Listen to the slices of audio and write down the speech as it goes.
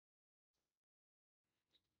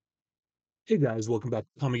Hey guys, welcome back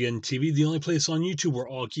to Come Again TV, the only place on YouTube where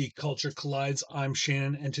all geek culture collides. I'm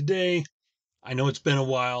Shannon, and today, I know it's been a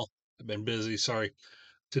while, I've been busy, sorry.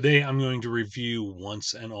 Today I'm going to review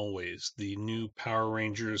Once and Always, the new Power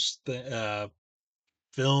Rangers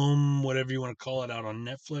film, whatever you want to call it, out on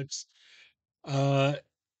Netflix. Uh,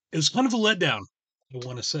 it was kind of a letdown, I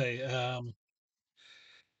want to say.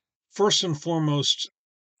 First and foremost,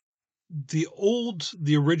 the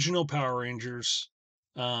original Power Rangers,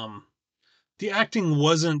 um, the acting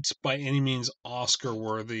wasn't by any means Oscar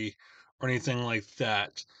worthy or anything like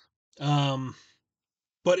that. Um,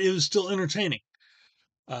 but it was still entertaining.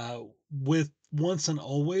 With Once and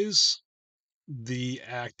Always, the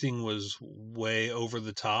acting was way over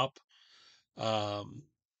the top. Um,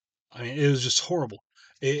 I mean, it was just horrible.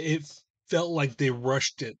 It felt like they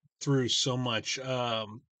rushed it through so much. I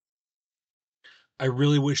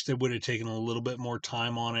really wish they would have taken a little bit more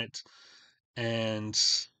time on it and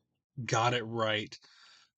got it right.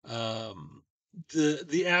 Um,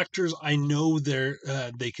 the actors, I know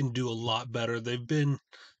they can do a lot better. They've been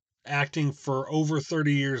acting for over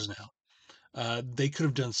 30 years now. They could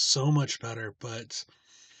have done so much better, but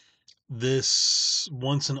this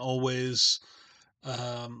Once and Always,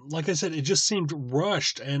 like I said, it just seemed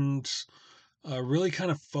rushed and really kind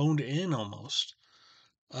of phoned in almost.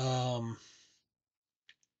 Um,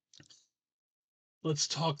 let's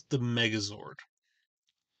talk the Megazord.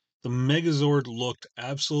 The Megazord looked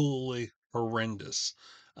absolutely horrendous.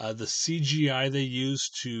 The CGI they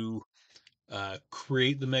used to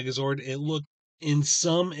create the Megazord, it looked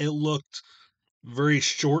very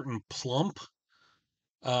short and plump.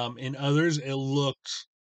 In others, it looked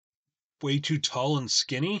way too tall and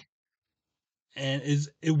skinny, and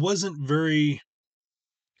it wasn't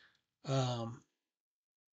um,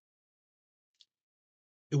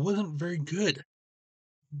 it wasn't very good.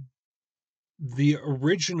 The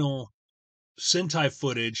original Sentai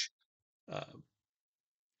footage uh,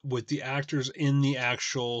 with the actors in the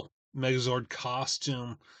actual Megazord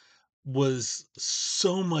costume was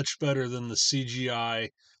so much better than the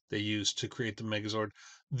CGI they used to create the Megazord.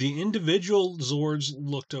 The individual Zords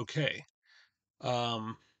looked okay,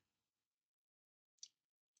 um,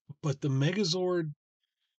 but the Megazord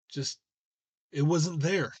just it wasn't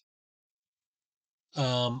there.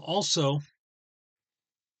 Also,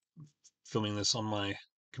 filming this on my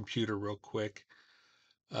computer real quick.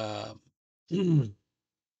 Uh,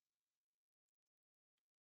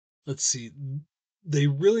 let's see. They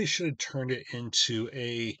really should have turned it into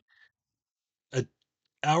a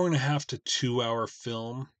hour and a half to 2 hour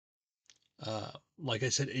film. Like I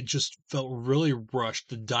said, it just felt really rushed.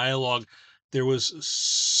 The dialogue, there was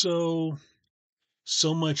so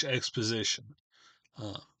much exposition.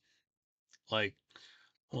 Uh, like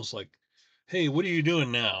almost like, hey, what are you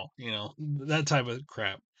doing now? That type of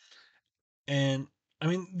crap. And I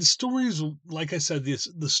mean, the stories, like I said,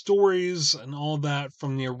 the stories and all that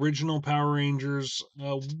from the original Power Rangers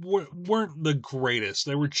weren't the greatest.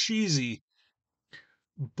 They were cheesy,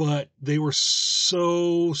 but they were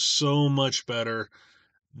so much better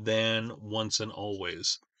than Once and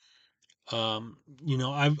Always.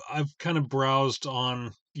 I've kind of browsed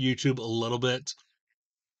on YouTube a little bit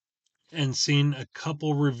and seen a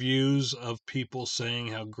couple reviews of people saying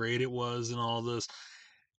how great it was and all this.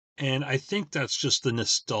 And I think that's just the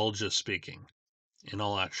nostalgia speaking, in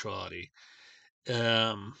all actuality.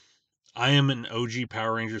 Um, I am an OG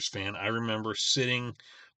Power Rangers fan. I remember sitting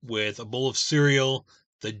with a bowl of cereal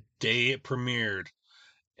the day it premiered,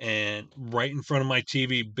 and right in front of my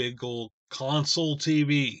TV, big old console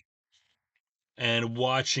TV, and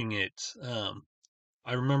watching it.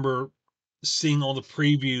 I remember seeing all the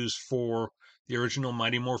previews for the original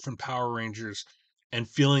Mighty Morphin Power Rangers and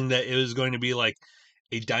feeling that it was going to be like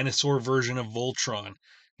a dinosaur version of Voltron,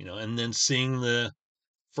 and then seeing the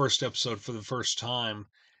first episode for the first time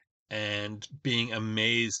and being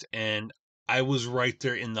amazed. And I was right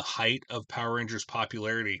there in the height of Power Rangers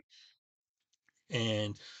popularity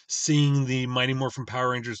and seeing the Mighty Morphin Power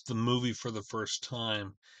Rangers, the movie, for the first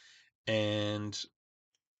time, and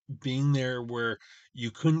being there where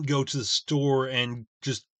you couldn't go to the store and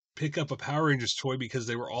just pick up a Power Rangers toy because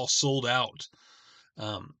they were all sold out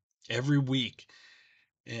um, every week.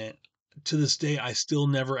 And to this day, I still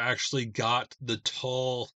never actually got the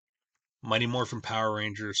tall Mighty Morphin Power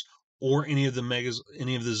Rangers or any of the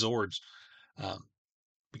Zords um,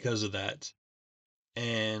 because of that.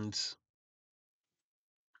 And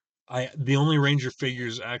the only Ranger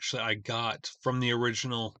figures actually I got from the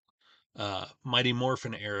original Mighty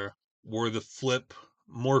Morphin era were the flip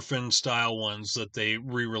Morphin style ones that they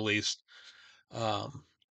re-released. Um,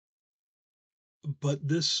 but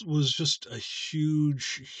this was just a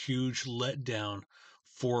huge letdown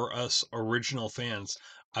for us original fans.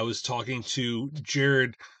 I was talking to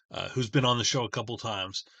Jared, who's been on the show a couple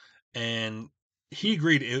times, and he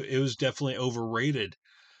agreed it was definitely overrated.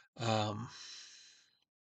 Um,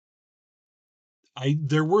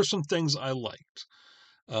 there were some things I liked.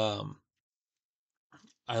 Um,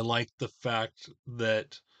 I liked the fact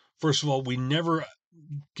that, first of all, we never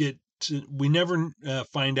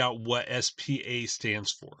find out what SPA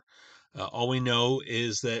stands for. All we know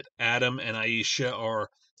is that Adam and Aisha are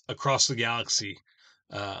across the galaxy,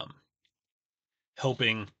 um,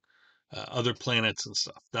 helping other planets and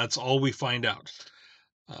stuff. That's all we find out.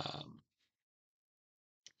 Um,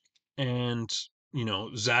 and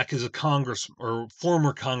Zack is a congress or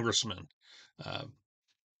former congressman. Uh,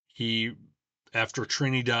 he, after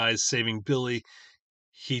Trini dies, saving Billy,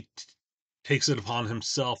 he takes it upon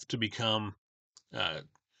himself to become uh,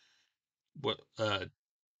 what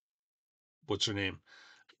what's her name,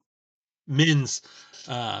 Min's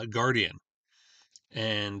guardian,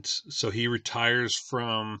 and so he retires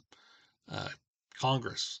from uh,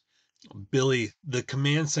 Congress. Billy, the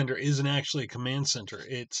command center isn't actually a command center;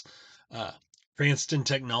 it's uh, Cranston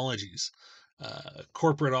Technologies,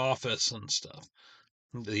 corporate office and stuff.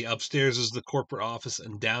 The upstairs is the corporate office,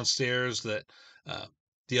 and downstairs that uh,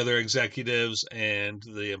 the other executives and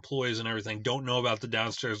the employees and everything don't know about the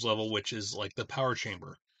downstairs level, which is like the power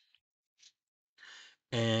chamber.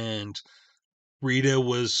 And Rita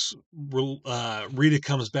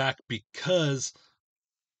comes back because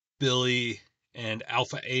Billy and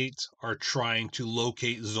Alpha 8 are trying to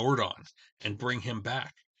locate Zordon and bring him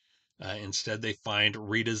back. Instead, they find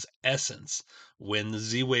Rita's essence. When the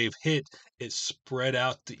Z Wave hit, it spread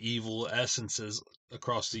out the evil essences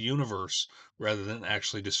across the universe rather than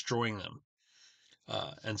actually destroying them.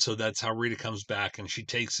 And so that's how Rita comes back, and she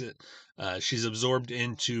takes it. She's absorbed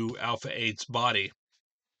into Alpha 8's body.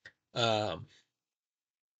 Um,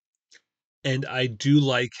 and I do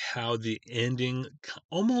like how the ending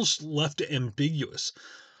almost left it ambiguous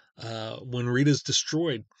when Rita's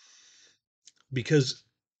destroyed, because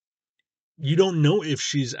you don't know if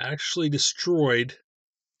she's actually destroyed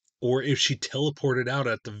or if she teleported out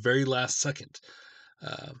at the very last second.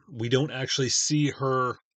 We don't actually see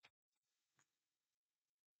her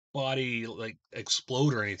body like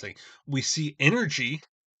explode or anything. We see energy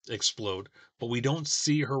explode, but we don't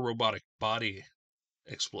see her robotic body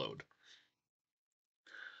explode.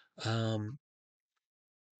 Um,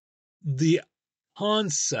 the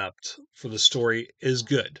concept for the story is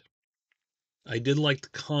good. I did like the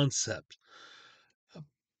concept,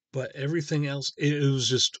 but everything else, it was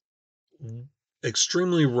just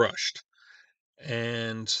extremely rushed.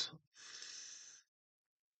 And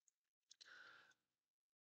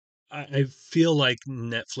I feel like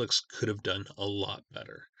Netflix could have done a lot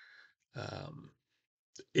better. Um,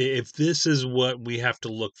 if this is what we have to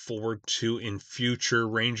look forward to in future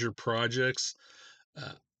Ranger projects,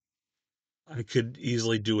 uh, I could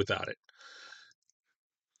easily do without it.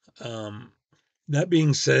 Um, that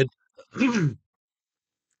being said,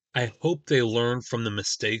 I hope they learn from the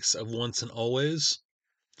mistakes of Once and Always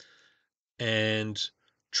and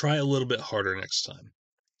try a little bit harder next time.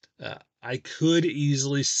 I could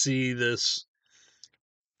easily see this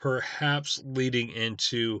perhaps leading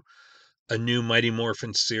into a new Mighty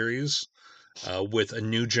Morphin series with a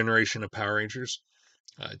new generation of Power Rangers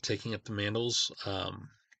taking up the mantles.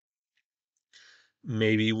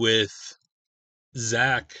 Maybe with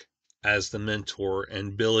Zack as the mentor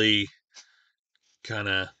and Billy kind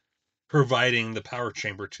of providing the power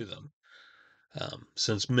chamber to them.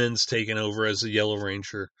 Since Min's taken over as the Yellow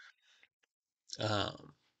Ranger,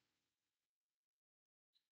 um,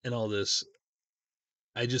 and all this,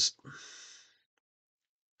 I just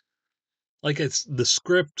like it's the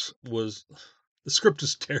script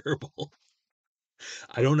is terrible.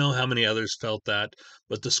 I don't know how many others felt that,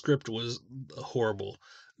 but the script was horrible.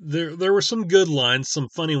 There were some good lines, some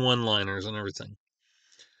funny one-liners and everything.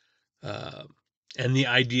 Uh, and the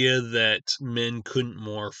idea that Min couldn't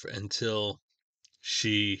morph until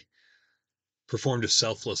she performed a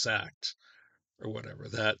selfless act or whatever.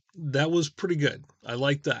 That was pretty good. I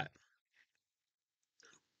like that.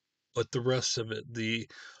 But the rest of it,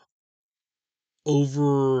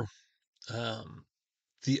 over um,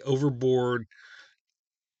 the overboard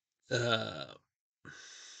uh,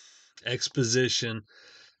 exposition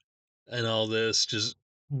and all this, just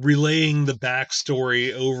relaying the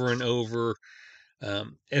backstory over and over,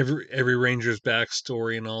 every Ranger's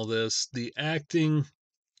backstory and all this. The acting,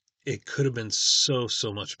 it could have been so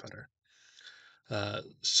much better.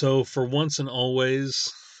 So for Once and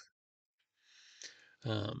Always,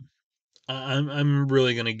 um, I'm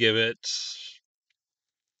really gonna give it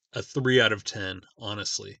a 3 out of 10,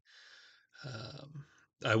 honestly. Um,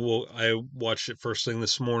 I watched it first thing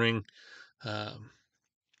this morning. Um,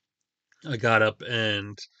 I got up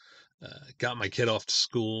and got my kid off to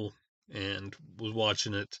school and was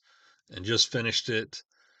watching it and just finished it.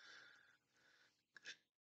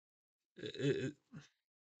 It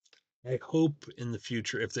I hope in the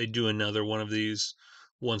future, if they do another one of these,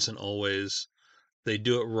 once and always, they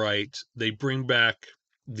do it right. They bring back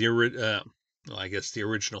well, I guess the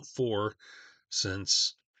original four,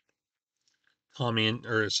 since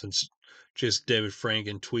since just David Frank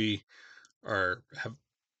and Twee are have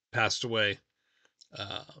passed away.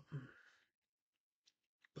 Um,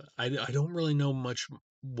 but I don't really know much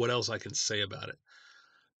what else I can say about it,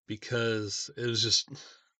 because it was just,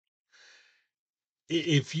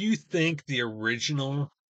 if you think the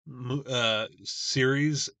original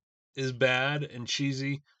series is bad and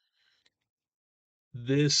cheesy,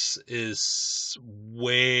 this is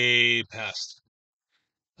way past.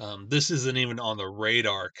 This isn't even on the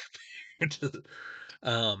radar compared to.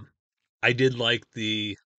 Um, I did like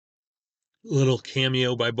the little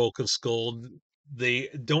cameo by Bulk and Skull. They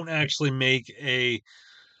don't actually make a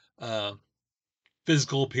uh,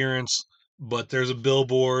 physical appearance, but there's a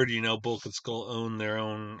billboard. Bulk and Skull own their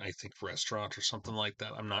own, I think, restaurant or something like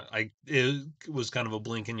that. I'm not. It was kind of a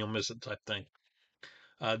blink and you'll miss it type thing.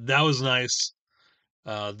 That was nice.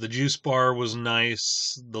 The juice bar was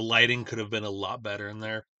nice. The lighting could have been a lot better in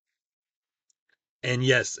there. And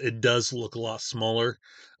yes, it does look a lot smaller,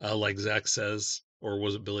 like Zach says, or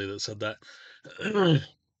was it Billy that said that?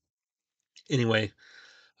 Anyway,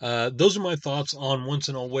 those are my thoughts on Once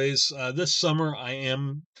and Always. This summer,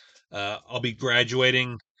 I'll be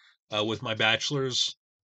graduating with my bachelor's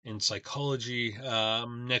in psychology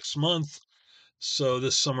next month. So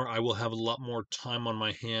this summer, I will have a lot more time on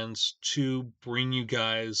my hands to bring you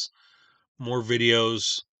guys more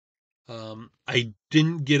videos. I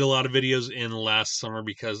didn't get a lot of videos in last summer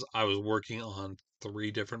because I was working on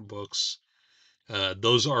 3 different books.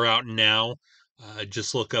 Those are out now.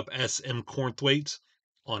 Just look up SM Cornthwaite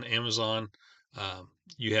on Amazon. Um,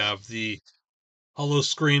 you have the Hollow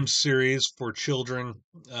Scream series for children,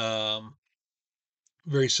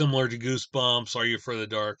 very similar to Goosebumps, Are You Afraid of the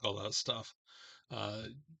Dark, all that stuff. Uh,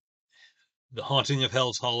 the Haunting of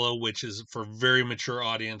Hell's Hollow, which is for very mature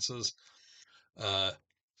audiences. Uh,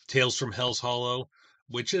 Tales from Hell's Hollow,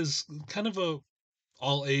 which is kind of a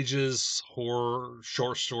all ages horror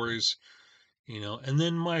short stories. And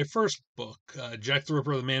then my first book, Jack the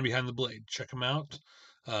Ripper, the Man Behind the Blade. Check them out.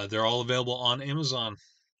 They're all available on Amazon.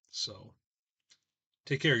 So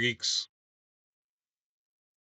take care, geeks.